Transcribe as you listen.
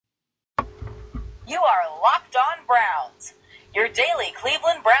You are Locked On Browns, your daily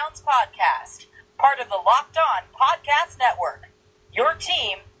Cleveland Browns podcast, part of the Locked On Podcast Network, your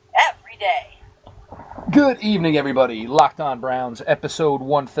team every day. Good evening, everybody. Locked On Browns, episode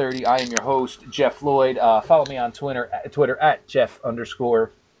 130. I am your host, Jeff Lloyd. Follow me on Twitter at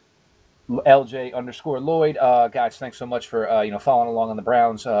Jeff_LJ_Lloyd. Guys, thanks so much for following along on the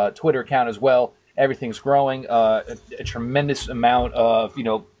Browns Twitter account as well. Everything's growing. A tremendous amount of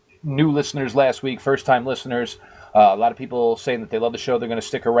new listeners last week, first-time listeners. A lot of people saying that they love the show. They're going to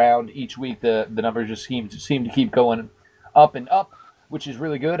stick around each week. The numbers just seem to keep going up and up, which is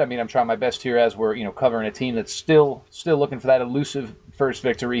really good. I mean, I'm trying my best here as we're covering a team that's still looking for that elusive first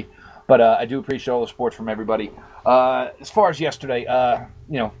victory. But I do appreciate all the support from everybody. As far as yesterday,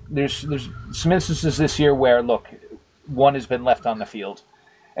 there's some instances this year where, look, one has been left on the field.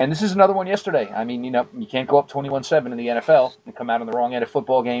 And this is another one yesterday. I mean, you can't go up 21-7 in the NFL and come out on the wrong end of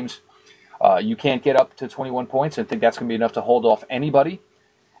football games. You can't get up to 21 points and think that's going to be enough to hold off anybody.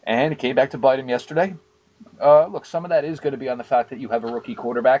 And it came back to bite him yesterday. Look, some of that is going to be on the fact that you have a rookie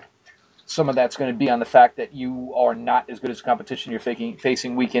quarterback. Some of that's going to be on the fact that you are not as good as the competition you're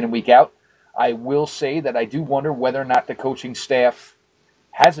facing week in and week out. I will say that I do wonder whether or not the coaching staff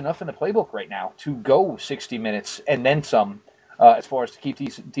has enough in the playbook right now to go 60 minutes and then some, as far as to keep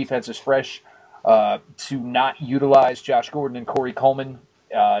these defenses fresh, to not utilize Josh Gordon and Corey Coleman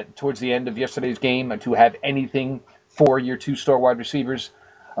towards the end of yesterday's game, and to have anything for your two-star wide receivers.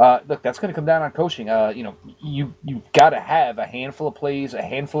 Look, that's going to come down on coaching. You've got to have a handful of plays, a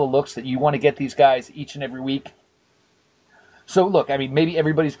handful of looks that you want to get these guys each and every week. So, look, I mean, maybe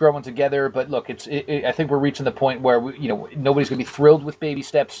everybody's growing together, but look, I think we're reaching the point where nobody's going to be thrilled with baby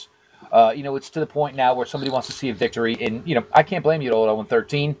steps. It's to the point now where somebody wants to see a victory, and I can't blame you at all at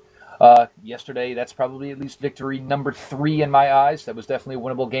 0-13. Yesterday, that's probably at least victory number 3 in my eyes. That was definitely a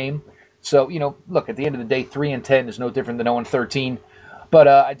winnable game. So, look, at the end of the day, 3-10 is no different than 0-13. But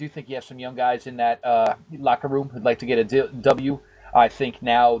I do think you have some young guys in that locker room who'd like to get a W. I think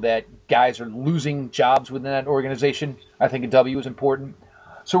now that guys are losing jobs within that organization, I think a W is important.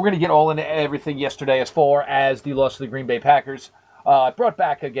 So we're going to get all into everything yesterday as far as the loss to the Green Bay Packers. Brought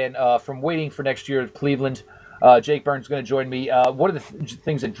back again from waiting for next year at Cleveland. Jake Burns is going to join me. One of the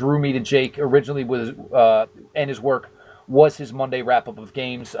things that drew me to Jake originally was and his work was his Monday wrap-up of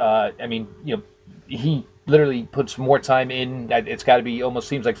games. He literally puts more time in. It's got to be almost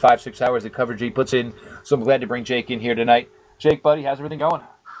seems like 5-6 hours of coverage he puts in. So I'm glad to bring Jake in here tonight. Jake, buddy, how's everything going?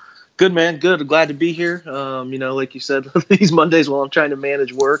 Good, man. Good. Glad to be here. Like you said, these Mondays while I'm trying to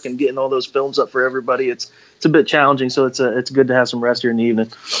manage work and getting all those films up for everybody, it's a bit challenging. So it's good to have some rest here in the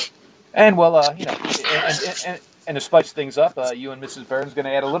evening. And well, and to spice things up, you and Mrs. Burns going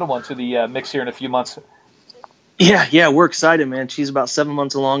to add a little one to the mix here in a few months. Yeah, we're excited, man. She's about 7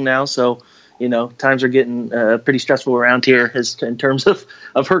 months along now, so times are getting pretty stressful around here in terms of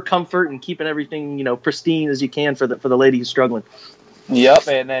her comfort and keeping everything pristine as you can for the lady who's struggling. Yep,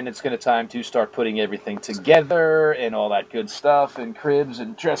 and then it's going to time to start putting everything together and all that good stuff, and cribs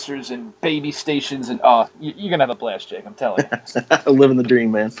and dressers and baby stations, and you're going to have a blast, Jake, I'm telling you. Living the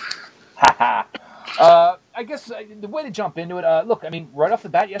dream, man. I guess the way to jump into it, look, I mean, right off the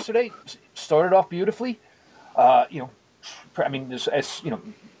bat yesterday, started off beautifully. Pretty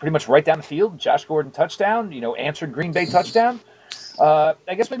much right down the field, Josh Gordon touchdown, answered Green Bay touchdown. I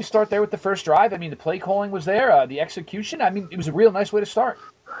guess maybe start there with the first drive. I mean, the play calling was there, the execution. I mean, it was a real nice way to start.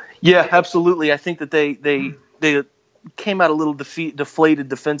 Yeah, absolutely. I think that they came out a little deflated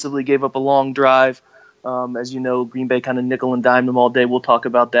defensively, gave up a long drive. As you know, Green Bay kind of nickel and dime them all day. We'll talk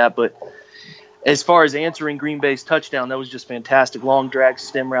about that. But as far as answering Green Bay's touchdown, that was just fantastic. Long drag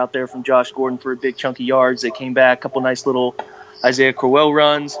stem route there from Josh Gordon for a big chunk of yards. They came back, a couple nice little Isaiah Crowell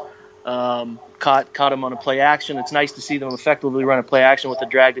runs. Caught him on a play action. It's nice to see them effectively run a play action with a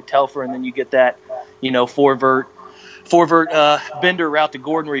drag to Telfer, and then you get that, four-vert bender route to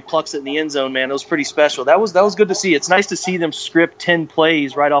Gordon where he plucks it in the end zone. Man, it was pretty special. That was good to see. It's nice to see them script 10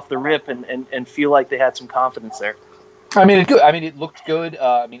 plays right off the rip and feel like they had some confidence there. I mean, it looked good.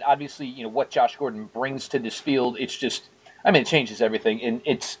 Obviously, what Josh Gordon brings to this field, it's just, it changes everything. And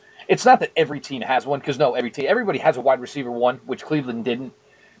it's not that every team has one, because everybody has a wide receiver one, which Cleveland didn't.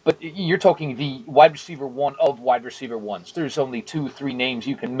 But you're talking the wide receiver one of wide receiver ones. There's only 2-3 names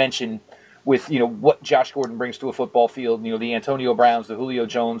you can mention with, what Josh Gordon brings to a football field, the Antonio Browns, the Julio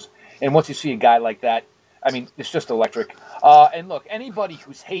Jones. And once you see a guy like that, it's just electric. And look, anybody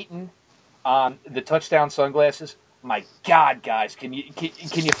who's hating on the touchdown sunglasses, my God, guys, can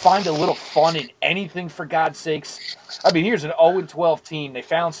you find a little fun in anything, for God's sakes? Here's an 0-12 team. They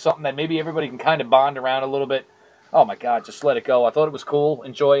found something that maybe everybody can kind of bond around a little bit. Oh, my God, just let it go. I thought it was cool.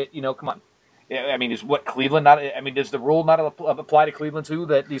 Enjoy it. Come on. I mean, is what Cleveland not? I mean, does the rule not apply to Cleveland too,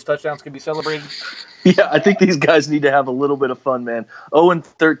 that these touchdowns can be celebrated? Yeah, I think these guys need to have a little bit of fun, man.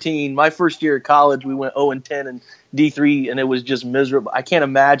 0-13. My first year of college, we went 0-10 in D3, and it was just miserable. I can't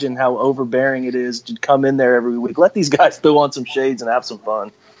imagine how overbearing it is to come in there every week. Let these guys throw on some shades and have some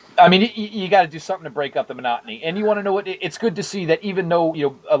fun. I mean, you got to do something to break up the monotony. And you want to know what? It's good to see that even though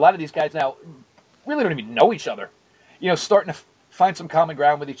a lot of these guys now really don't even know each other, starting to find some common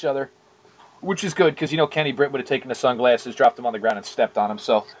ground with each other, which is good because Kenny Britt would have taken the sunglasses, dropped them on the ground, and stepped on them.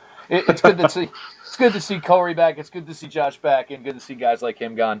 So it's good to see. It's good to see Corey back. It's good to see Josh back, and good to see guys like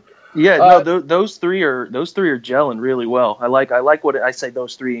him gone. Yeah, those three are gelling really well. I like what I say.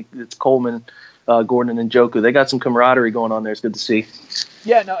 Those three. It's Coleman, Gordon, and Njoku. They got some camaraderie going on there. It's good to see.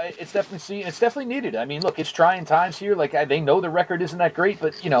 Yeah, no, it's definitely needed. I mean, look, it's trying times here. Like they know the record isn't that great,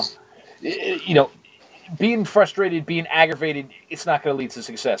 but being frustrated, being aggravated, it's not going to lead to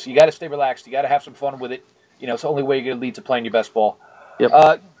success. You got to stay relaxed. You got to have some fun with it. It's the only way you're going to lead to playing your best ball.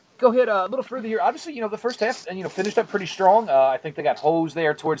 Yep. Go ahead a little further here. Obviously, the first half, finished up pretty strong. I think they got hosed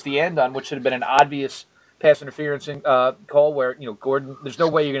there towards the end on what should have been an obvious pass interference call where, Gordon, there's no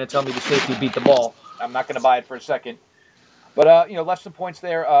way you're going to tell me the safety beat the ball. I'm not going to buy it for a second. But, left some points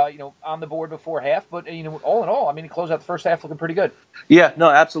there, on the board before half. But, all in all, I mean, he closed out the first half looking pretty good. Yeah, no,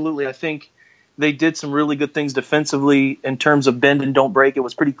 absolutely. I think they did some really good things defensively in terms of bend and don't break. It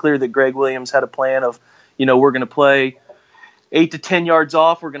was pretty clear that Greg Williams had a plan of, we're going to play 8 to 10 yards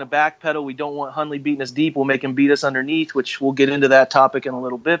off. We're going to backpedal. We don't want Hundley beating us deep. We'll make him beat us underneath, which we'll get into that topic in a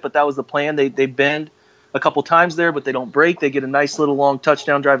little bit. But that was the plan. They bend a couple times there, but they don't break. They get a nice little long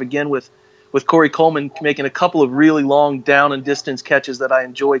touchdown drive again with Corey Coleman making a couple of really long down and distance catches that I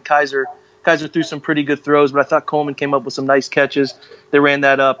enjoyed. Kaiser threw some pretty good throws, but I thought Coleman came up with some nice catches. They ran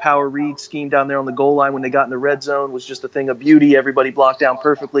that power read scheme down there on the goal line when they got in the red zone. Was just a thing of beauty. Everybody blocked down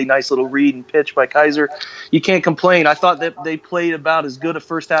perfectly. Nice little read and pitch by Kaiser. You can't complain. I thought that they played about as good a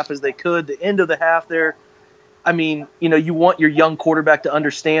first half as they could. The end of the half there, I mean, you want your young quarterback to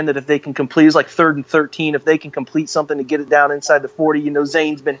understand that if they can complete, it's like 3rd and 13, if they can complete something to get it down inside the 40,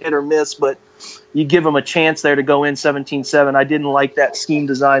 Zane's been hit or miss, but you give him a chance there to go in 17-7. I didn't like that scheme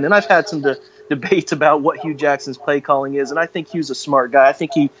design, and I've had some debates about what Hugh Jackson's play calling is, and I think Hugh's a smart guy. I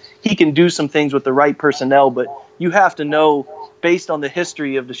think he can do some things with the right personnel, but you have to know, based on the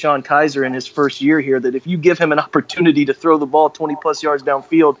history of DeShone Kizer in his first year here, that if you give him an opportunity to throw the ball 20-plus yards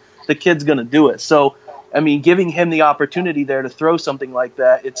downfield, the kid's going to do it. So, I mean, giving him the opportunity there to throw something like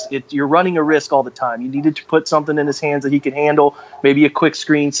that, you're running a risk all the time. You needed to put something in his hands that he could handle, maybe a quick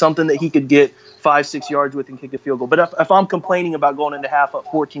screen, something that he could get 5-6 yards with and kick a field goal. But if I'm complaining about going into half up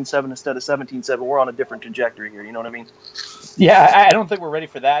 14-7 instead of 17-7, we're on a different trajectory here. You know what I mean? Yeah, I don't think we're ready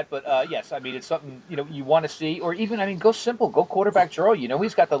for that. But, yes, I mean, it's something, you want to see. Or even, I mean, go simple. Go quarterback draw.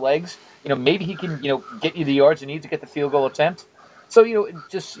 He's got the legs. Maybe he can, get you the yards you need to get the field goal attempt. So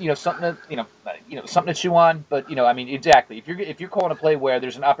just something to something to chew on. But I mean, exactly. If you're calling a play where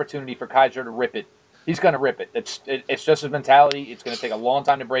there's an opportunity for Kizer to rip it, he's going to rip it. It's just his mentality. It's going to take a long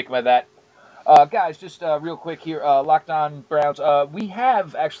time to break him at that. Guys, just real quick here, Locked On Browns. We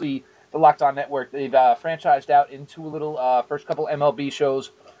have actually the Locked On Network. They've franchised out into a little first couple MLB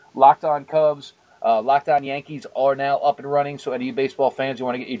shows. Locked On Cubs, Locked On Yankees are now up and running. So any of you baseball fans, you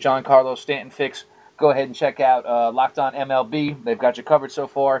want to get your Giancarlo Stanton fix, go ahead and check out Locked On MLB. They've got you covered so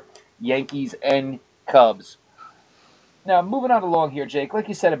far, Yankees and Cubs. Now, moving on along here, Jake, like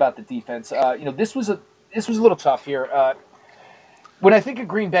you said about the defense, this was a little tough here. When I think of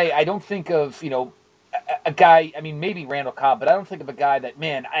Green Bay, I don't think of, a guy, I mean, maybe Randall Cobb, but I don't think of a guy that,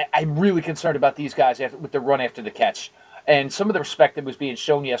 man, I'm really concerned about these guys with the run after the catch. And some of the respect that was being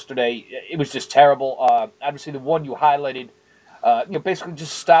shown yesterday, it was just terrible. Obviously, the one you highlighted, basically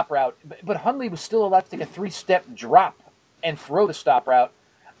just stop route. But Hundley was still allowed to take a 3-step drop and throw the stop route.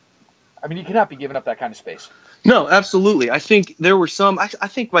 I mean, you cannot be giving up that kind of space. No, absolutely. I think there were some. I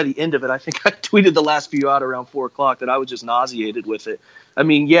think by the end of it, I think I tweeted the last few out around 4 o'clock that I was just nauseated with it. I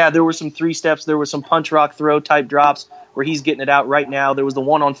mean, yeah, there were some 3 steps. There were some punch rock throw type drops where he's getting it out right now. There was the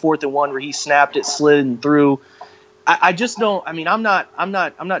one on 4th and 1 where he snapped it, slid and threw. I just don't. I mean, I'm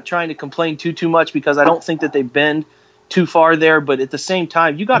not trying to complain too much because I don't think that they bend too far there. But at the same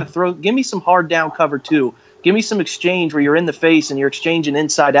time, you got to throw. Give me some hard down cover too. Give me some exchange where you're in the face and you're exchanging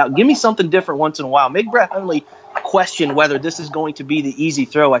inside out. Give me something different once in a while. Make Brett Hundley question whether this is going to be the easy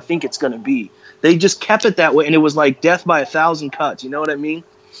throw. I think it's going to be. They just kept it that way, and it was like death by 1,000 cuts. You know what I mean?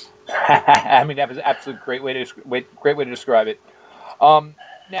 I mean, that was an absolute great way to describe it.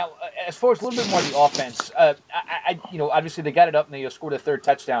 Now, as far as a little bit more of the offense, obviously they got it up and they scored a 3rd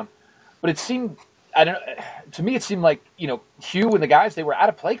touchdown, but it seemed I don't. To me, it seemed like Hugh and the guys, they were out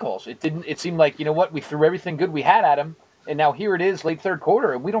of play calls. It didn't. It seemed like what, we threw everything good we had at him, and now here it is, late third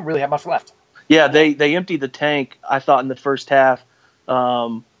quarter, and we don't really have much left. Yeah, they emptied the tank, I thought, in the first half.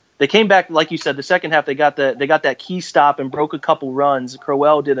 They came back, like you said, the second half. They got that key stop and broke a couple runs.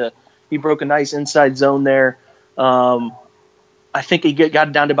 Crowell he broke a nice inside zone there. I think he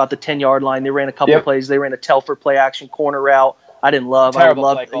got down to about the 10-yard line. They ran a couple of plays. They ran a Telfer play action corner route. I didn't love. Terrible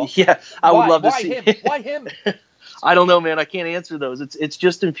I would love. Yeah, I would love to see. Why him? I don't know, man. I can't answer those. It's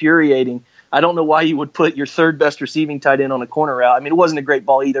just infuriating. I don't know why you would put your third best receiving tight end on a corner route. I mean, it wasn't a great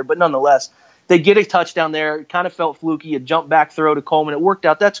ball either, but nonetheless, they get a touchdown there. It kind of felt fluky. A jump back throw to Coleman. It worked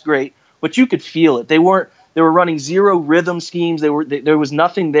out. That's great, but you could feel it. They were running zero rhythm schemes. There was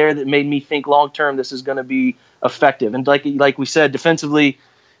nothing there that made me think long term this is going to be effective. And like we said, defensively,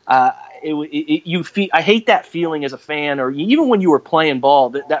 I hate that feeling as a fan, or even when you were playing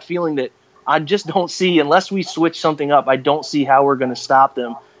ball, that feeling that I just don't see, unless we switch something up, I don't see how we're going to stop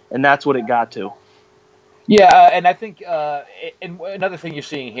them. And that's what it got to. Yeah, and I think and another thing you're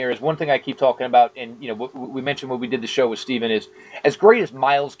seeing here is one thing I keep talking about, and we mentioned when we did the show with Steven, is as great as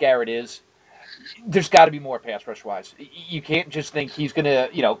Myles Garrett is, there's got to be more pass rush wise. You can't just think he's going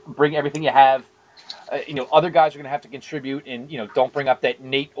to bring everything you have. Other guys are going to have to contribute, and don't bring up that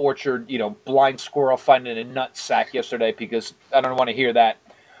Nate Orchard blind squirrel finding a nut sack yesterday, because I don't want to hear that.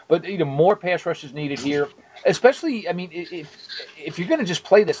 But more pass rush is needed here, especially. I mean, if you're going to just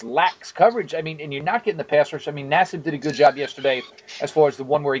play this lax coverage, I mean, and you're not getting the pass rush. I mean, Nassib did a good job yesterday as far as the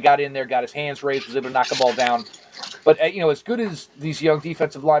one where he got in there, got his hands raised, was able to knock the ball down. But as good as these young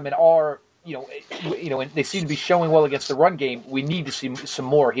defensive linemen are, and they seem to be showing well against the run game, we need to see some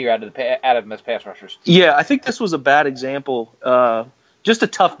more here out of them as pass rushers. Yeah, I think this was a bad example. Just a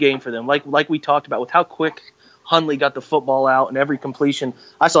tough game for them. Like we talked about with how quick Hundley got the football out and every completion.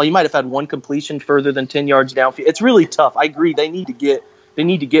 I saw you might have had one completion further than 10 yards downfield. It's really tough. I agree. They need to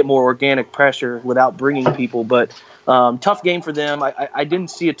get more organic pressure without bringing people. But tough game for them. I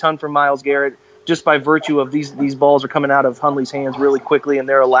didn't see a ton from Myles Garrett just by virtue of these balls are coming out of Hundley's hands really quickly, and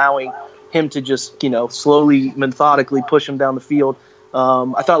they're allowing him to just slowly, methodically push him down the field.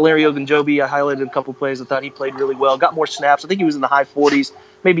 I thought Larry Ogunjobi, I highlighted a couple plays. I thought he played really well. Got more snaps. I think he was in the high 40s,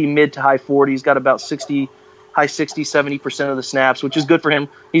 maybe mid to high 40s. Got about high 60, 70% of the snaps, which is good for him.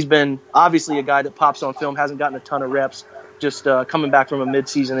 He's been obviously a guy that pops on film, hasn't gotten a ton of reps, just coming back from a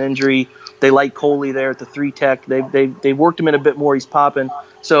midseason injury. They like Coley there at the 3 tech. They worked him in a bit more. He's popping.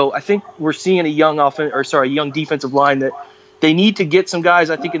 So I think we're seeing a young defensive line that they need to get some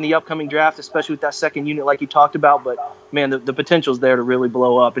guys, I think, in the upcoming draft, especially with that second unit like you talked about. But, man, the potential's there to really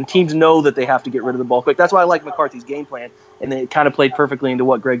blow up. And teams know that they have to get rid of the ball quick. That's why I like McCarthy's game plan, and it kind of played perfectly into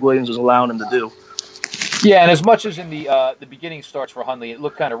what Greg Williams was allowing him to do. Yeah, and as much as in the beginning starts for Hundley, it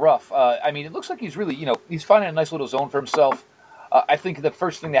looked kind of rough. I mean, it looks like he's really, he's finding a nice little zone for himself. I think the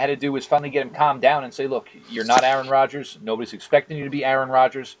first thing they had to do was finally get him calmed down and say, look, you're not Aaron Rodgers. Nobody's expecting you to be Aaron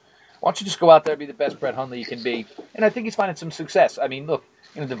Rodgers. Why don't you just go out there and be the best Brett Hundley you can be? And I think he's finding some success. I mean, look,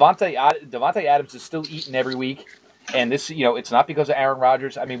 Devontae Adams is still eating every week. And this, it's not because of Aaron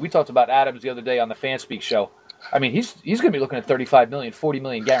Rodgers. I mean, we talked about Adams the other day on the Fanspeak show. I mean, he's going to be looking at $35 million, $40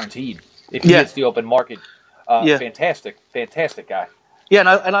 million guaranteed if he hits the open market. Fantastic guy. Yeah,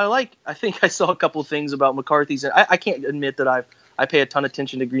 and I think I saw a couple of things about McCarthy's. I can't admit that I pay a ton of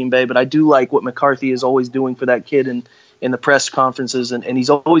attention to Green Bay, but I do like what McCarthy is always doing for that kid in the press conferences, and he's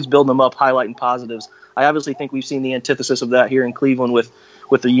always building them up, highlighting positives. I obviously think we've seen the antithesis of that here in Cleveland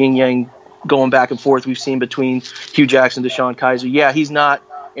with the yin-yang going back and forth we've seen between Hugh Jackson, DeShone Kizer. Yeah, he's not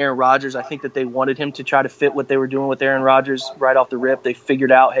Aaron Rodgers. I think that they wanted him to try to fit what they were doing with Aaron Rodgers right off the rip. They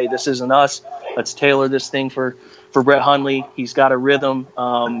figured out, hey, this isn't us. Let's tailor this thing for Brett Hundley. He's got a rhythm.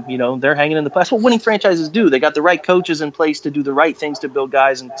 They're hanging in the place. That's what winning franchises do. They got the right coaches in place to do the right things to build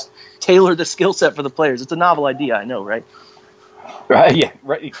guys and tailor the skill set for the players. It's a novel idea, I know, right? Right. Yeah.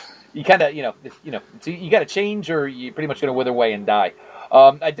 Right. You kind of, you got to change, or you're pretty much going to wither away and die.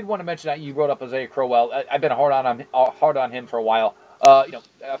 I did want to mention that you brought up Isaiah Crowell. I've been hard on him for a while. I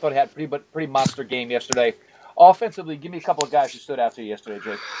thought he had a pretty monster game yesterday. Offensively, give me a couple of guys who stood out to you yesterday,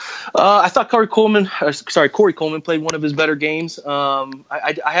 Jake. I thought Corey Coleman played one of his better games.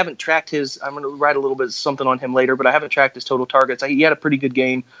 I haven't tracked his. I'm going to write a little bit something on him later, but I haven't tracked his total targets. He had a pretty good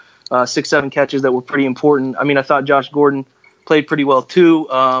game, 6-7 catches that were pretty important. I mean, I thought Josh Gordon played pretty well too.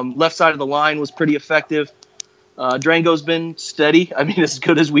 Left side of the line was pretty effective. Drango's been steady. I mean, as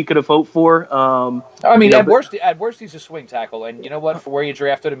good as we could have hoped for. At worst, he's a swing tackle, and you know what? For where you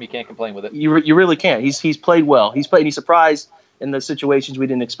drafted him, you can't complain with it. You really can't. He's played well. He surprised in the situations we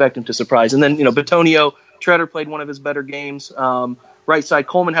didn't expect him to surprise. And then Batonio Treader played one of his better games. right side.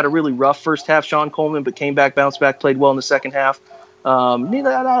 Coleman had a really rough first half, Sean Coleman, but came back, bounced back, played well in the second half.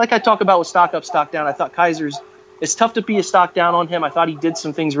 Like I talk about with stock up, stock down, I thought it's tough to be a stock down on him. I thought he did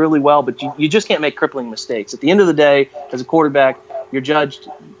some things really well, but you just can't make crippling mistakes. At the end of the day, as a quarterback, you're judged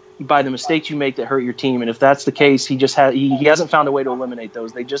by the mistakes you make that hurt your team. And if that's the case, he hasn't found a way to eliminate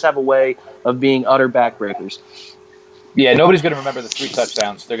those. They just have a way of being utter backbreakers. Yeah, nobody's going to remember the 3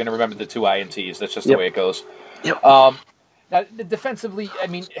 touchdowns. They're going to remember the 2 INTs. That's just the way it goes. Yep. Now, defensively, I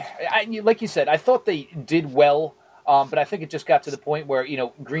mean, like you said, I thought they did well, but I think it just got to the point where,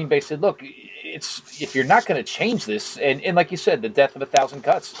 Green Bay said, look, if you're not going to change this, and like you said, the death of 1,000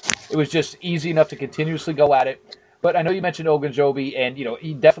 cuts, it was just easy enough to continuously go at it. But I know you mentioned Ogunjobi, and,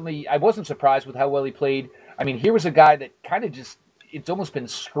 he definitely, I wasn't surprised with how well he played. I mean, here was a guy that kind of just, it's almost been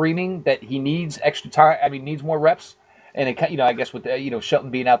screaming that he needs extra time, needs more reps. And it, I guess with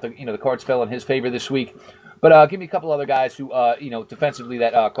Shelton being out, the cards fell in his favor this week. But give me a couple other guys who defensively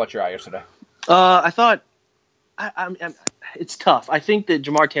that caught your eye yesterday. I thought it's tough. I think that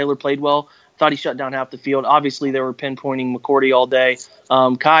Jamar Taylor played well. Thought he shut down half the field. Obviously, they were pinpointing McCourty all day.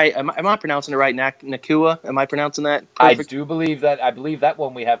 Kai, am I pronouncing it right? Nakua? Am I pronouncing that perfect? I do believe that. I believe that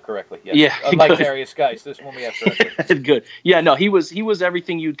one we have correctly. Yes. Yeah. Unlike Darius Geis, this one we have correctly. Good. Yeah, no, he was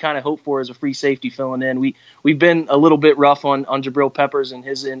everything you'd kind of hope for as a free safety filling in. We've been a little bit rough on Jabril Peppers and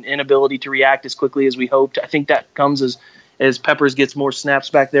his inability to react as quickly as we hoped. I think that comes as Peppers gets more snaps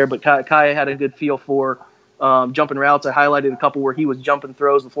back there. But Kai had a good feel for jumping routes. I highlighted a couple where he was jumping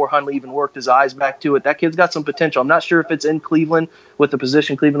throws before Hundley even worked his eyes back to it. That kid's got some potential. I'm not sure if it's in Cleveland with the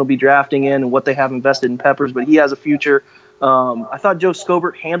position Cleveland will be drafting in and what they have invested in Peppers, but he has a future. I thought Joe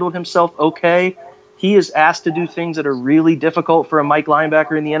Scobert handled himself okay. He is asked to do things that are really difficult for a Mike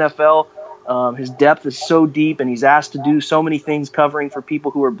linebacker in the NFL. His depth is so deep, and he's asked to do so many things covering for people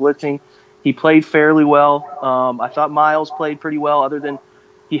who are blitzing. He played fairly well. I thought Miles played pretty well, other than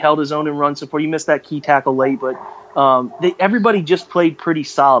he held his own in run support. He missed that key tackle late, but everybody just played pretty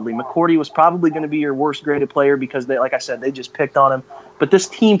solidly. McCourty was probably going to be your worst graded player because, like I said, they just picked on him. But this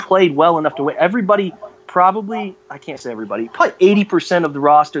team played well enough to win. Everybody probably, I can't say everybody, probably 80% of the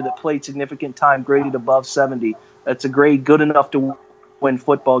roster that played significant time graded above 70. That's a grade good enough to win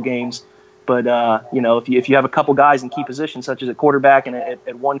football games. But, if you have a couple guys in key positions, such as at quarterback and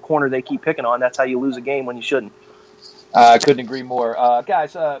at one corner they keep picking on, that's how you lose a game when you shouldn't. I couldn't agree more.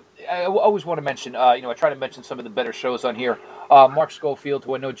 Guys, I always want to mention, I try to mention some of the better shows on here. Mark Schofield,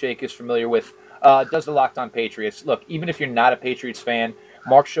 who I know Jake is familiar with, does the Locked On Patriots. Look, even if you're not a Patriots fan,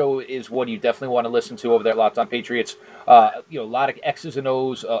 Mark's show is one you definitely want to listen to over there at Locked On Patriots. A lot of X's and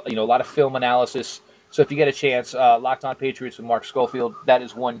O's, a lot of film analysis. So if you get a chance, Locked On Patriots with Mark Schofield, that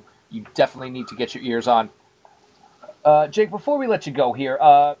is one you definitely need to get your ears on. Jake, before we let you go here,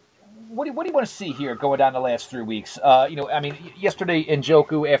 what do you want to see here going down the last 3 weeks? Yesterday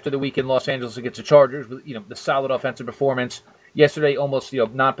Njoku, after the week in Los Angeles against the Chargers, the solid offensive performance. Yesterday, almost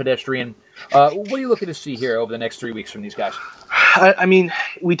non-pedestrian. What are you looking to see here over the next 3 weeks from these guys?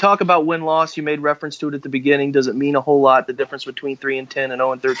 We talk about win-loss. You made reference to it at the beginning. Does it mean a whole lot, the difference between 3-10 and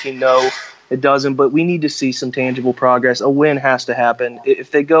 0-13? No, it doesn't. But we need to see some tangible progress. A win has to happen.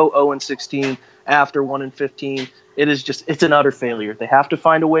 If they go 0-16 after 1-15, it's an utter failure. They have to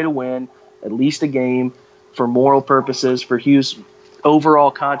find a way to win at least a game for moral purposes, for Hughes'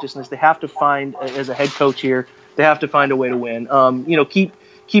 overall consciousness. They have to find, as a head coach here, they have to find a way to win.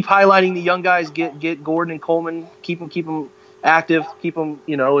 Keep highlighting the young guys. Get Gordon and Coleman. Keep them active. Keep them,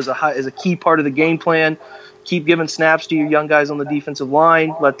 as a key part of the game plan. Keep giving snaps to your young guys on the defensive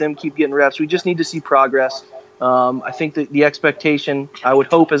line. Let them keep getting reps. We just need to see progress. I think that the expectation, I would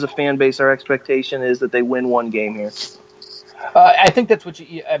hope as a fan base, our expectation is that they win one game here. I think that's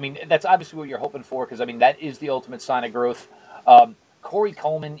that's obviously what you're hoping for, because, that is the ultimate sign of growth. Corey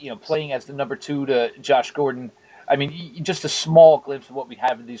Coleman, playing as the number 2 to Josh Gordon, just a small glimpse of what we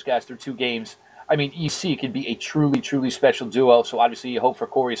have in these guys through 2 games. You see it could be a truly, truly special duo. So obviously you hope for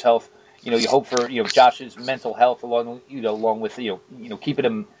Corey's health. You hope for, Josh's mental health along with, keeping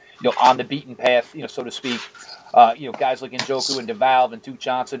him, on the beaten path, so to speak. Guys like Njoku and DeValve and Duke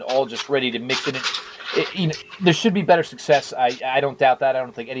Johnson all just ready to mix it in. There should be better success. I don't doubt that. I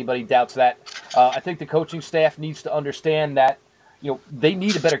don't think anybody doubts that. I think the coaching staff needs to understand that, they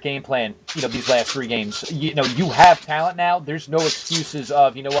need a better game plan, these last 3 games. You have talent now. There's no excuses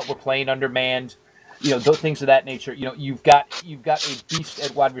of, we're playing undermanned, those things of that nature. You've got a beast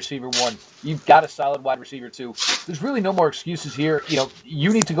at wide receiver 1. You've got a solid wide receiver 2. There's really no more excuses here.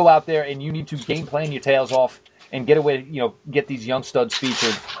 You need to go out there and you need to game plan your tails off and get away, get these young studs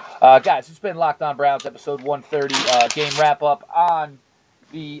featured. Guys, it's been Locked On Browns, episode 130, game wrap-up on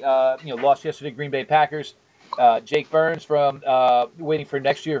the, lost yesterday Green Bay Packers. Jake Burns from waiting for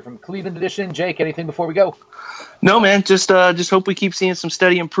next year from Cleveland Edition. Jake, anything before we go? No, man. Just hope we keep seeing some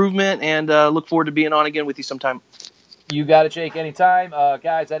steady improvement, and look forward to being on again with you sometime. You got it, Jake, anytime.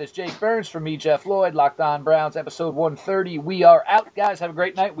 Guys, that is Jake Burns from me, Jeff Lloyd, Locked On Browns, episode 130. We are out. Guys, have a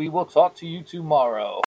great night. We will talk to you tomorrow.